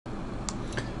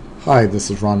Hi, this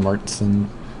is Ron Martinson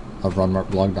of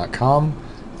ronmartblog.com,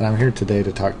 and I'm here today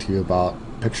to talk to you about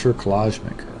Picture Collage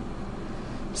Maker.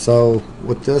 So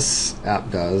what this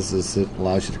app does is it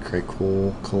allows you to create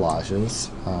cool collages.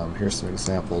 Here's some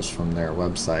examples from their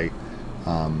website,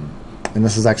 and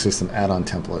this is actually some add-on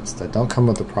templates that don't come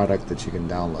with the product that you can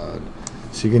download.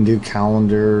 So you can do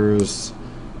calendars,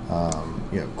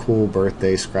 cool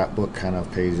birthday scrapbook kind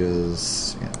of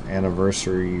pages,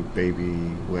 anniversary,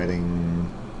 baby, wedding,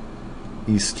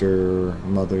 Easter,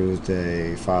 Mother's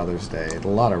Day, Father's Day. A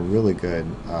lot of really good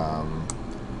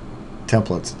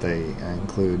templates that they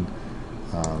include.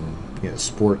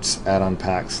 Sports add-on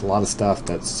packs, a lot of stuff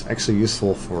that's actually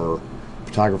useful for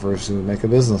photographers who make a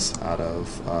business out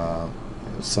of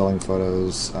selling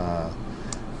photos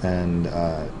and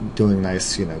doing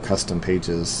nice, custom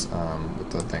pages with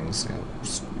the things.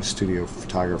 Studio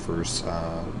photographers,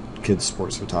 kids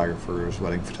sports photographers,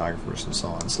 wedding photographers, and so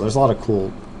on. So there's a lot of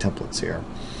cool templates here,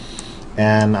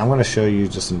 and I'm going to show you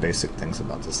just some basic things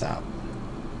about this app.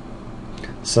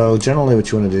 So generally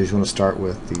what you want to do is you want to start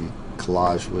with the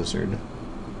Collage wizard,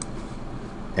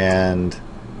 and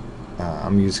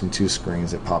I'm using two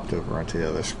screens. It popped over onto the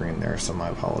other screen there, so my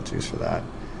apologies for that.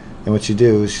 And what you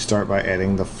do is you start by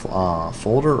adding the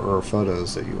folder or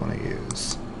photos that you want to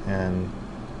use, and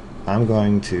I'm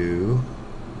going to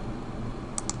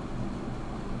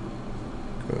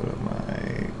go to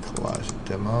my collage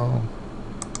demo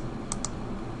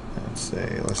and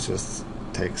say, let's just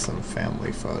take some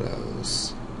family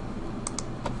photos.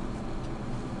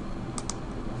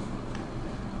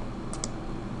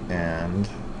 And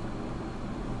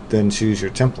then choose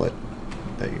your template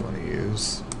that you want to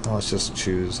use. Now let's just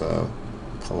choose a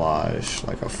collage,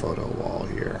 like a photo wall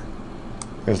here.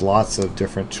 There's lots of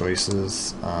different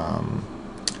choices.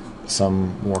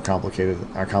 Some more complicated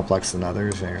or complex than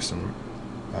others. There's some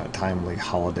timely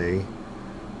holiday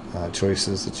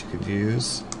choices that you could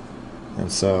use,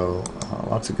 and so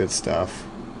lots of good stuff.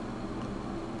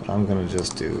 But I'm going to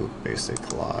just do basic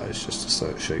collage just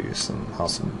to show you how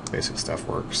some basic stuff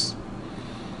works.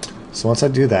 So once I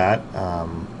do that,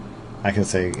 I can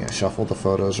say shuffle the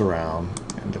photos around,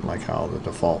 and didn't like how the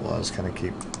default was, kind of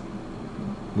keep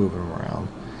moving them around,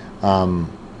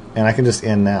 and I can just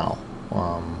end now.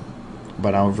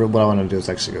 But what I want to do is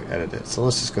actually go edit it. So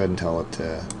let's just go ahead and tell it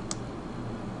to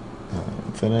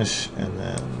finish, and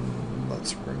then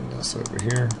let's bring this over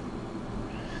here.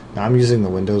 Now I'm using the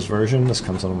Windows version. This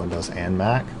comes on Windows and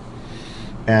Mac,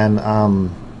 and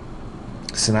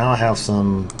so now I have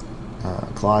some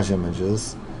collage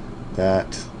images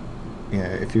that,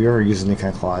 if you ever use any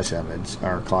kind of collage image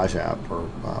or collage app or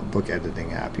book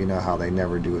editing app, you know how they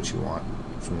never do what you want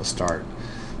from the start.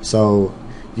 So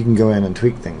you can go in and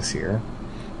tweak things here,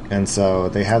 and so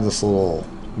they have this little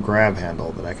grab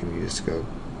handle that I can use to go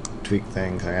tweak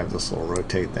things. I have this little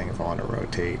rotate thing if I want to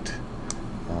rotate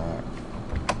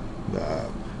the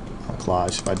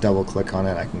collage. If I double click on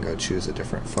it, I can go choose a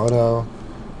different photo.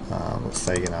 Let's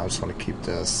say I just want to keep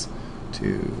this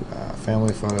to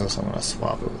family photos, so I'm going to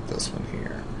swap it with this one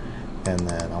here, and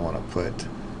then I want to put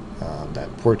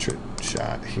that portrait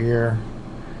shot here.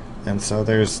 And so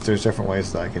there's different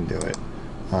ways that I can do it.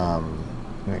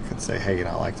 I could say, hey,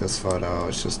 I like this photo,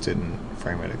 it just didn't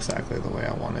frame it exactly the way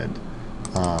I wanted.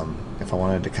 If I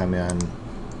wanted to come in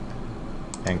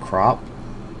and crop,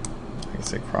 I can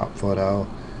say crop photo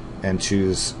and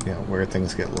choose where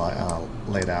things get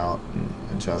laid out and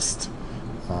adjust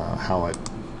how it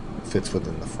fits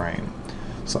within the frame.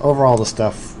 So overall the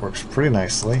stuff works pretty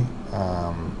nicely.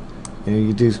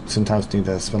 You do sometimes need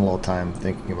to spend a little time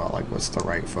thinking about what's the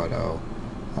right photo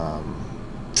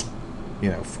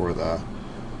for the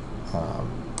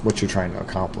what you're trying to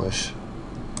accomplish.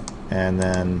 And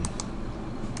then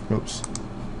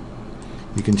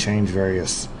you can change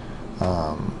various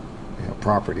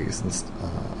properties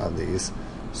of these.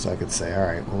 So I could say,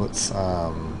 alright, well, let's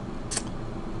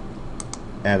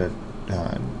add a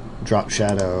drop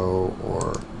shadow,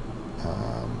 or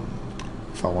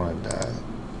if I wanted to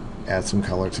add some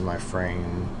color to my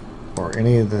frame, or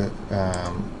any of the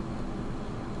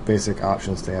basic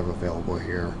options they have available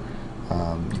here.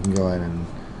 You can go in and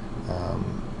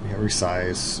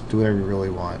resize, do whatever you really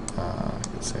want. You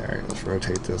can say, alright, let's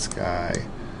rotate this guy,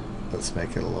 let's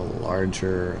make it a little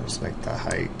larger, let's make the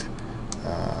height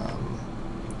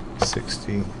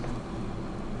 60,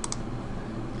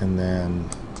 and then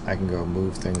I can go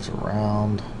move things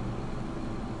around.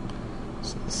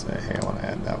 So let's say, hey, I want to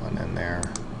add that one in there.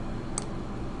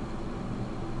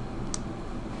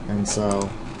 And so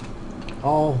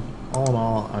all in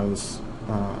all, I was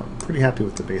pretty happy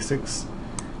with the basics.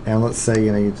 And let's say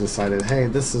you decided, hey,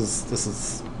 this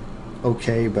is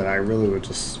okay, but I really would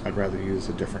I'd rather use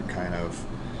a different kind of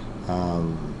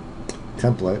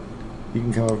template. You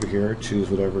can come over here, choose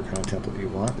whatever kind of template you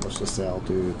want. Let's just say I'll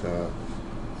do the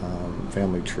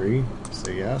family tree,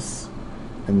 say yes,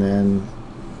 and then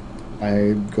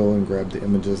I go and grab the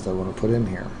images that I want to put in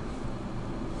here.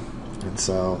 And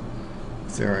so,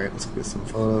 say, all right, let's get some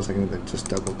photos. I can either just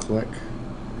double click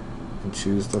and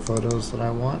choose the photos that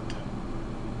I want.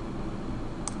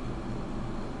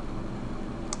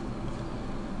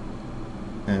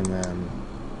 And then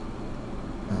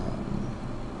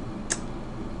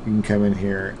you can come in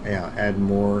here, add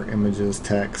more images,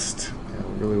 text,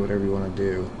 really whatever you want to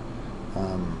do.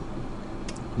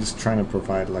 Just trying to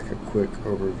provide like a quick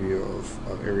overview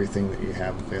of everything that you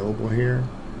have available here.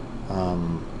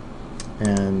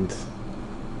 And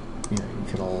you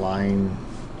can align,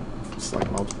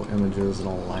 select multiple images and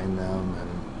align them,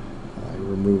 and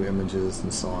remove images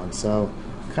and so on. So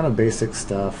kind of basic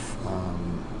stuff.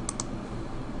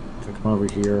 If I come over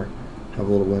here, have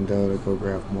a little window to go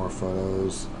grab more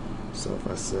photos. So if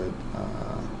I said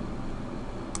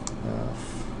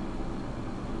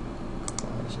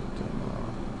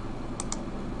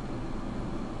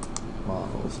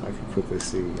models, I can quickly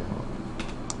see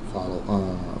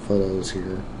photos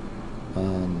here.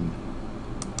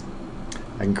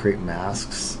 I can create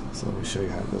masks. So let me show you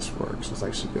how this works. Let's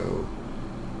actually go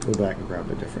back and grab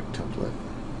a different template.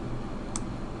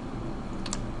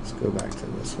 Let's go back to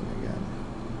this one again.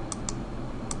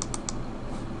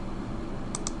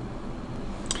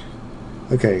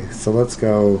 Okay, so let's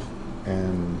go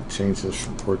and change this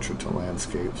from portrait to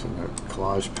landscape. So I'm going to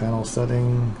collage panel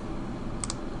setting,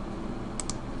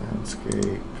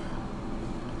 landscape,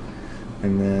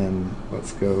 and then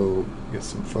let's go get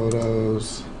some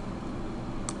photos.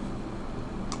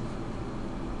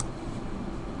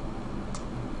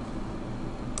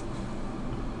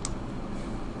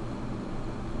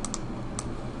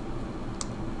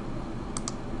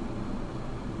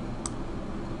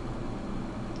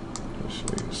 Show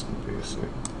you some basic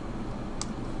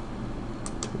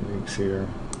techniques here.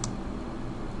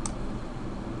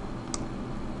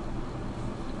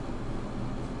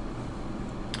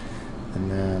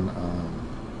 And then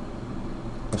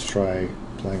let's try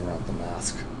playing around with the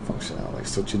mask functionality.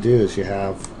 So what you do is you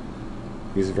have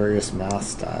these various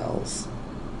mask styles.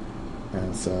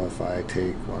 And so if I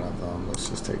take one of them, let's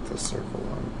just take this circle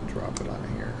one and drop it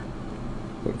on here.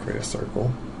 We'll create a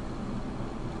circle.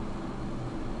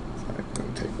 I'm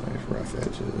going to take my rough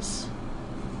edges.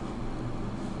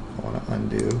 I want to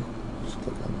undo. Just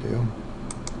click undo.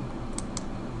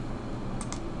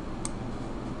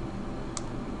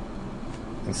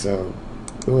 And so,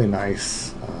 really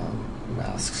nice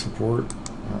mask support.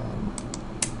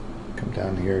 Come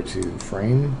down here to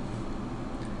frame,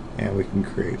 and we can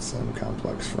create some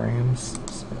complex frames.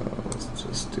 So let's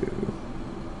just do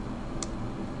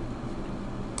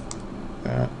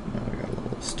that. Now we got a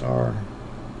little star.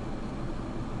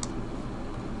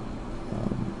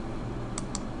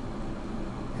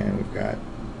 And we've got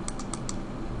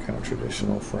kind of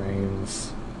traditional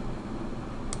frames,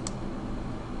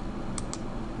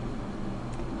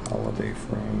 holiday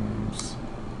frames,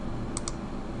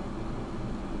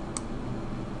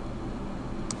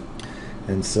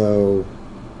 and so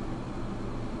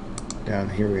down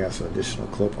here we have some additional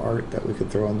clip art that we could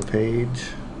throw on the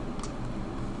page,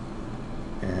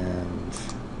 and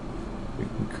we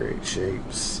can create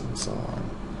shapes and so on.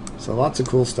 So lots of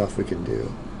cool stuff we can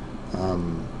do.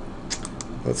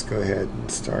 Let's go ahead and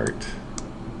start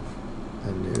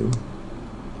anew,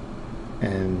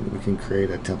 and we can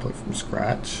create a template from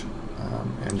scratch.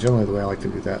 And generally the way I like to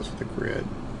do that is with a grid.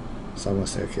 So I'm going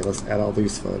to say, okay, let's add all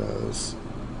these photos.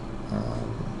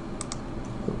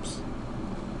 Oops.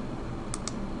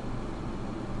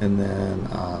 And then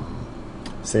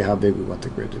say how big we want the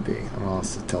grid to be. I'm going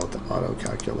to tell it to auto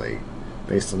calculate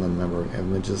based on the number of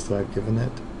images that I've given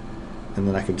it. And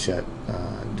then I can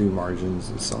do margins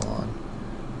and so on.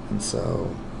 And so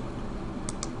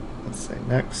let's say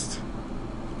next.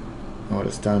 And what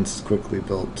it's done is quickly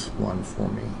built one for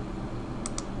me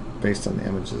based on the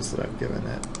images that I've given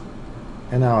it.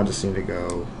 And now I just need to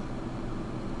go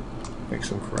make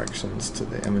some corrections to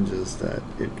the images that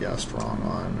it guessed wrong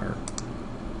on, or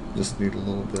just need a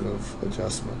little bit of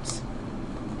adjustments.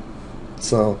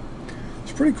 So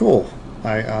it's pretty cool.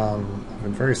 I've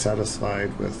been very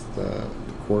satisfied with the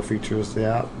core features of the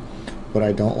app. What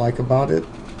I don't like about it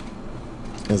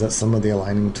is that some of the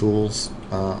aligning tools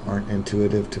aren't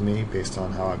intuitive to me based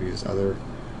on how I've used other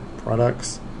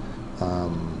products.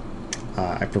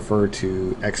 I prefer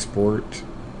to export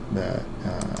the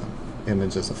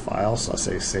image as a file. So I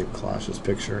say save collage as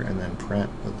picture and then print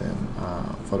within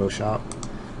Photoshop,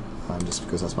 just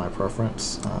because that's my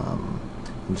preference.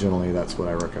 And generally, that's what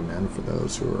I recommend for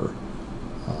those who are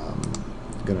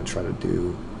going to try to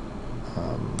do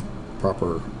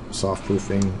proper soft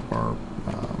proofing or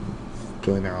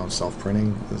doing their own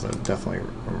self-printing. Because I definitely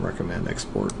recommend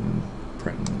export and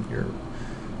printing your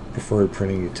preferred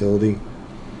printing utility.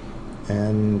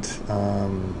 And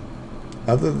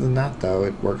other than that, though,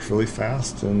 it works really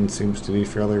fast and seems to be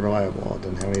fairly reliable. I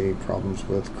didn't have any problems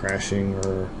with crashing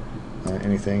or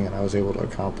anything, and I was able to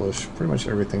accomplish pretty much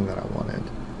everything that I wanted.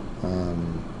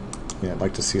 I'd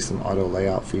like to see some auto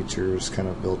layout features kind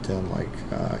of built in like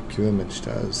QImage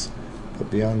does. But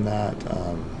beyond that,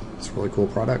 it's a really cool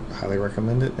product. Highly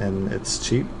recommend it, and it's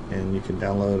cheap, and you can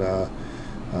download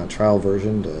a trial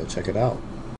version to check it out.